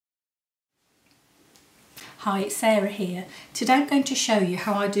Hi, it's Sarah here. Today I'm going to show you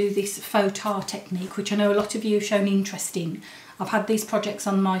how I do this faux tar technique, which I know a lot of you have shown interest in. I've had these projects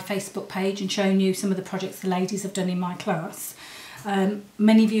on my Facebook page and shown you some of the projects the ladies have done in my class.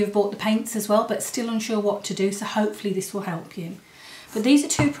 Many of you have bought the paints as well, but still unsure what to do, so hopefully this will help you. But these are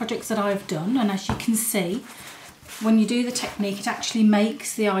two projects that I've done, and as you can see, when you do the technique, it actually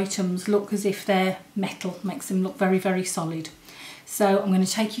makes the items look as if they're metal, makes them look very, very solid. So I'm going to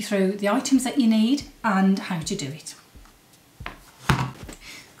take you through the items that you need and how to do it.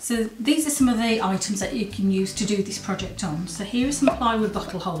 So these are some of the items that you can use to do this project on. So here are some plywood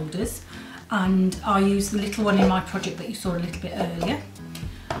bottle holders, and I used the little one in my project that you saw a little bit earlier.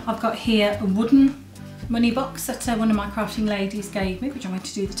 I've got here a wooden money box that one of my crafting ladies gave me, which I'm going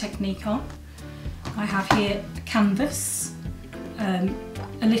to do the technique on. I have here a canvas, a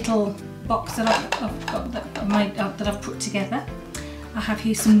little box that I've got that I've put together. I have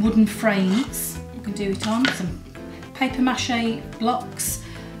here some wooden frames you can do it on, some paper mache blocks,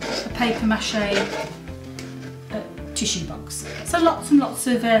 a paper mache tissue box. So lots and lots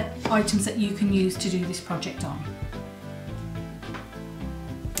of items that you can use to do this project on.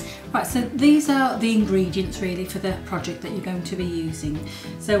 Right, so these are the ingredients really for the project that you're going to be using.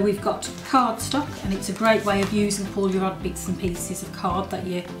 So we've got cardstock, and it's a great way of using up all your odd bits and pieces of card that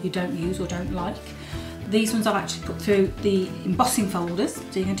you don't use or don't like. These ones I've actually put through the embossing folders, so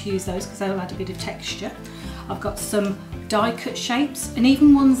you're going to use those because they'll add a bit of texture. I've got some die cut shapes, and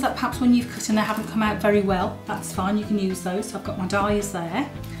even ones that perhaps when you've cut and they haven't come out very well, that's fine, you can use those. So I've got my dies there.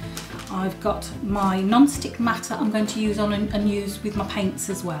 I've got my non-stick mat that I'm going to use on and use with my paints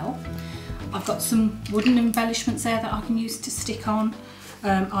as well. I've got some wooden embellishments there that I can use to stick on.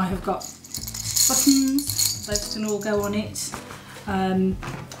 I have got buttons, those can all go on it. I've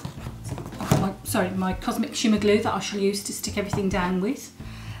got my cosmic shimmer glue that I shall use to stick everything down with.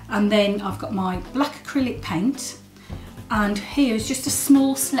 And then I've got my black acrylic paint. And here is just a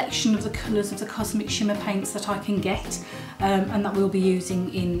small selection of the colours of the cosmic shimmer paints that I can get and that we'll be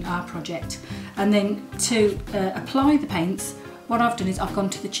using in our project. And then to apply the paints, what I've done is I've gone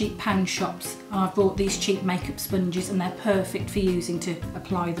to the cheap pound shops and I've bought these cheap makeup sponges, and they're perfect for using to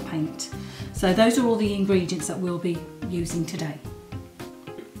apply the paint. So those are all the ingredients that we'll be using today.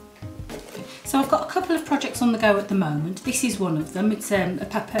 So I've got a couple of projects on the go at the moment. This is one of them. It's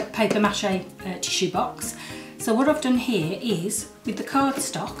a paper mache tissue box. So what I've done here is, with the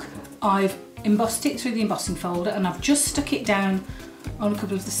cardstock, I've embossed it through the embossing folder, and I've just stuck it down on a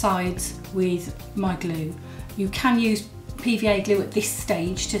couple of the sides with my glue. You can use PVA glue at this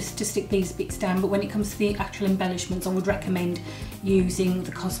stage to stick these bits down, but when it comes to the actual embellishments, I would recommend using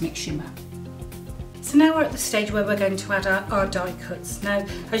the cosmic shimmer. So now we're at the stage where we're going to add our die cuts. Now,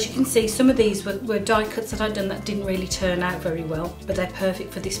 as you can see, some of these were die cuts that I'd done that didn't really turn out very well, but they're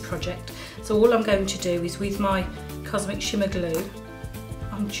perfect for this project. So all I'm going to do is, with my cosmic shimmer glue,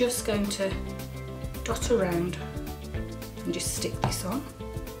 I'm just going to dot around and just stick this on.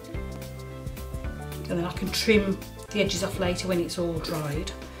 And then I can trim the edges off later when it's all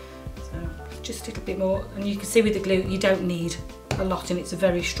dried. So just a little bit more, and you can see with the glue you don't need a lot, and it's a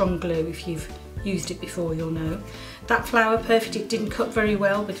very strong glue. If you've used it before, you'll know. That flower, perfect, it didn't cut very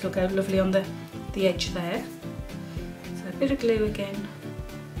well, but it'll go lovely on the edge there. So a bit of glue again,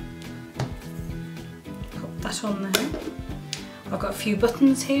 pop that on there. I've got a few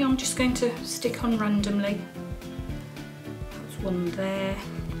buttons here I'm just going to stick on randomly. That's one there,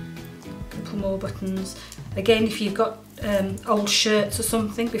 a couple more buttons. Again, if you've got old shirts or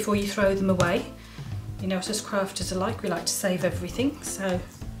something, before you throw them away, you know, as crafters are like, we like to save everything. So I'm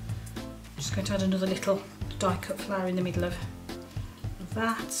just going to add another little die cut flower in the middle of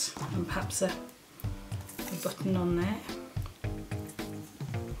that, and perhaps a button on there.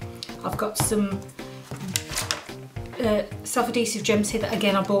 I've got some self-adhesive gems here that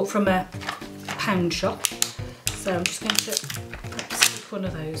again I bought from a pound shop. So I'm just going to stick one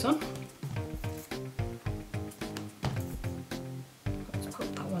of those on. Let's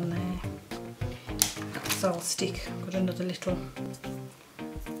put that one there. So I'll stick, I've got another little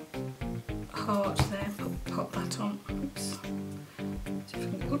heart there, pop that on. Oops. So if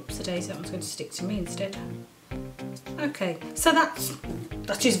I can, oops, the daisy, that one's going to stick to me instead. Okay, so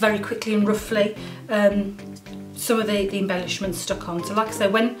that is very quickly and roughly some of the embellishments stuck on. So like I say,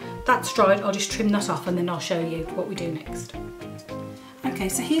 when that's dried, I'll just trim that off, and then I'll show you what we do next. Okay,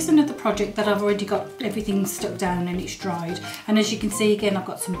 so here's another project that I've already got everything stuck down and it's dried. And as you can see, again, I've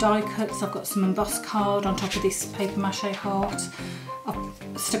got some die cuts, I've got some embossed card on top of this paper mache heart.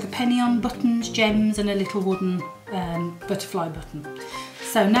 I've stuck a penny on, buttons, gems, and a little wooden butterfly button.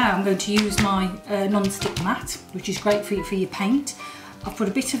 So now I'm going to use my non-stick mat, which is great for your paint. I've put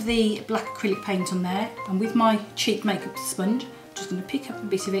a bit of the black acrylic paint on there, and with my cheap makeup sponge, I'm just going to pick up a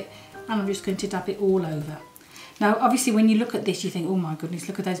bit of it and I'm just going to dab it all over. Now obviously when you look at this you think, oh my goodness,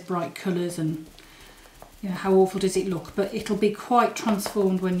 look at those bright colours and you know, how awful does it look, but it'll be quite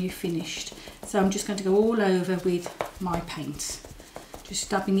transformed when you've finished. So I'm just going to go all over with my paint, just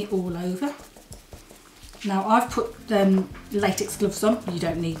dabbing it all over. Now I've put latex gloves on. You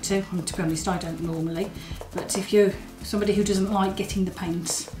don't need to, and to be honest I don't normally, but if you're somebody who doesn't like getting the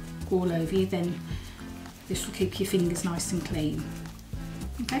paint all over you, then this will keep your fingers nice and clean.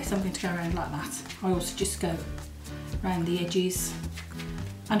 Okay, so I'm going to go around like that. I also just go around the edges,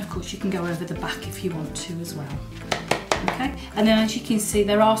 and of course you can go over the back if you want to as well. Okay, and then as you can see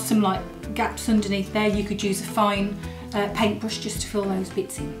there are some like gaps underneath there. You could use a fine paintbrush just to fill those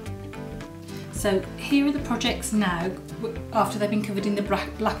bits in. So here are the projects now after they've been covered in the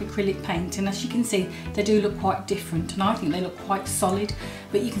black acrylic paint, and as you can see they do look quite different, and I think they look quite solid,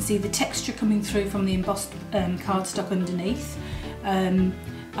 but you can see the texture coming through from the embossed cardstock underneath, and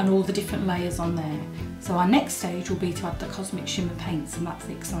all the different layers on there. So our next stage will be to add the cosmic shimmer paints, and that's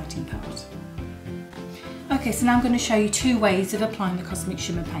the exciting part. Okay, so now I'm going to show you two ways of applying the cosmic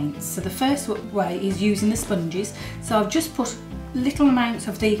shimmer paints. So the first way is using the sponges. So I've just put little amounts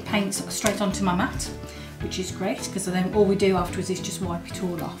of the paints straight onto my mat, which is great because then all we do afterwards is just wipe it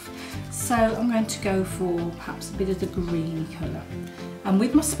all off. So I'm going to go for perhaps a bit of the greeny colour, and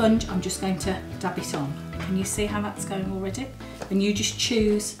with my sponge I'm just going to dab it on. Can you see how that's going already? And you just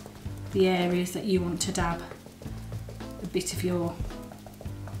choose the areas that you want to dab a bit of your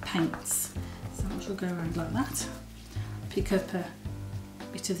paints. So I shall go around like that, pick up a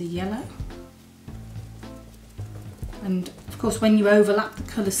bit of the yellow, and of course when you overlap the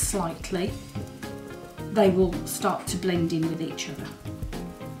colours slightly they will start to blend in with each other.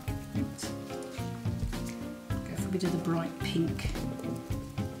 Go for a bit of the bright pink,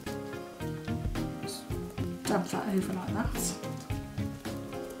 just dab that over like that,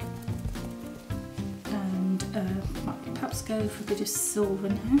 and perhaps go for a bit of silver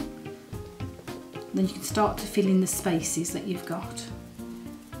now. Then you can start to fill in the spaces that you've got.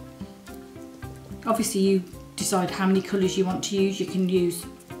 Obviously you decide how many colours you want to use. You can use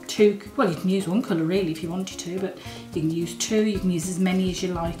two, well you can use one colour really if you wanted to, but you can use two, you can use as many as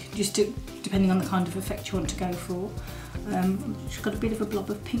you like, just depending on the kind of effect you want to go for. Just got a bit of a blob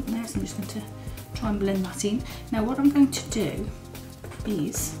of pink there, so I'm just going to try and blend that in. Now what I'm going to do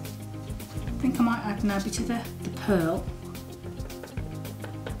is, I think I might add now a bit of the pearl.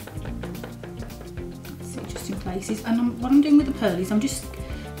 In places, and what I'm doing with the pearl is I'm just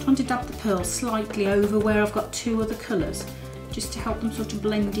trying to dab the pearl slightly over where I've got two other colours, just to help them sort of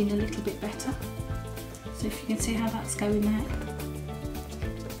blend in a little bit better. So if you can see how that's going there,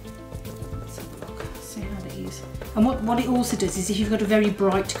 let's have a look, see how that is. And what it also does is if you've got a very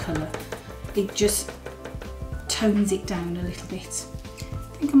bright colour, it just tones it down a little bit.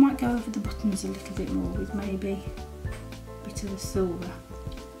 I think I might go over the buttons a little bit more with maybe a bit of the silver.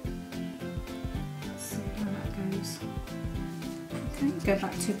 Go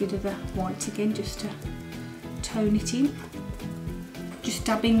back to a bit of the white again just to tone it in, just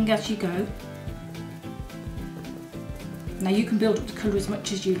dabbing as you go. Now you can build up the colour as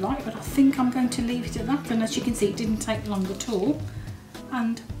much as you like, but I think I'm going to leave it at that, and as you can see it didn't take long at all,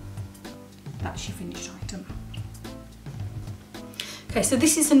 and that's your finished item. Okay, so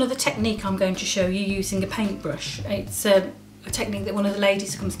this is another technique I'm going to show you using a paintbrush. It's a technique that one of the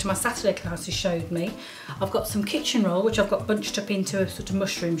ladies who comes to my Saturday classes showed me. I've got some kitchen roll which I've got bunched up into a sort of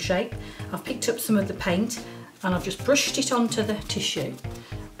mushroom shape. I've picked up some of the paint and I've just brushed it onto the tissue,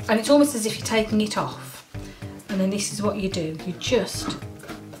 and it's almost as if you're taking it off, and then this is what you do, you just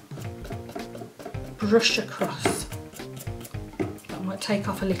brush across. I might take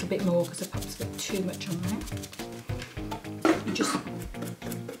off a little bit more because I've perhaps got too much on there. You just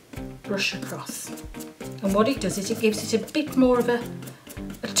brush across. And what it does is it gives it a bit more of a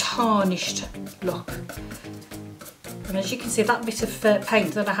tarnished look. And as you can see, that bit of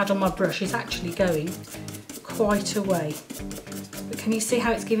paint that I had on my brush is actually going quite a way. But can you see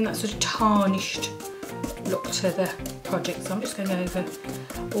how it's giving that sort of tarnished look to the project? So I'm just going over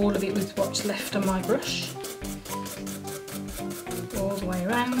all of it with what's left on my brush, all the way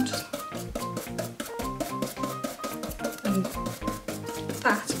around. And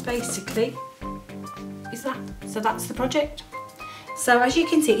that basically is that. So that's the project. So as you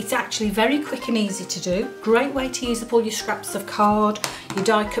can see, it's actually very quick and easy to do. Great way to use up all your scraps of card, your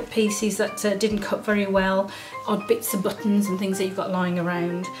die cut pieces that didn't cut very well, odd bits of buttons and things that you've got lying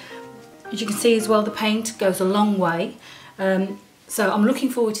around. As you can see as well, the paint goes a long way. So I'm looking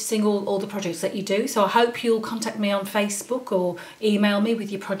forward to seeing all the projects that you do. So I hope you'll contact me on Facebook or email me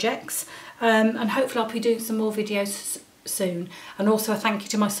with your projects. And hopefully I'll be doing some more videos soon. And also a thank you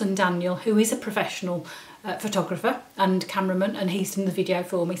to my son Daniel, who is a professional photographer and cameraman, and he's done the video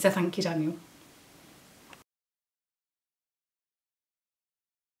for me. So thank you, Daniel.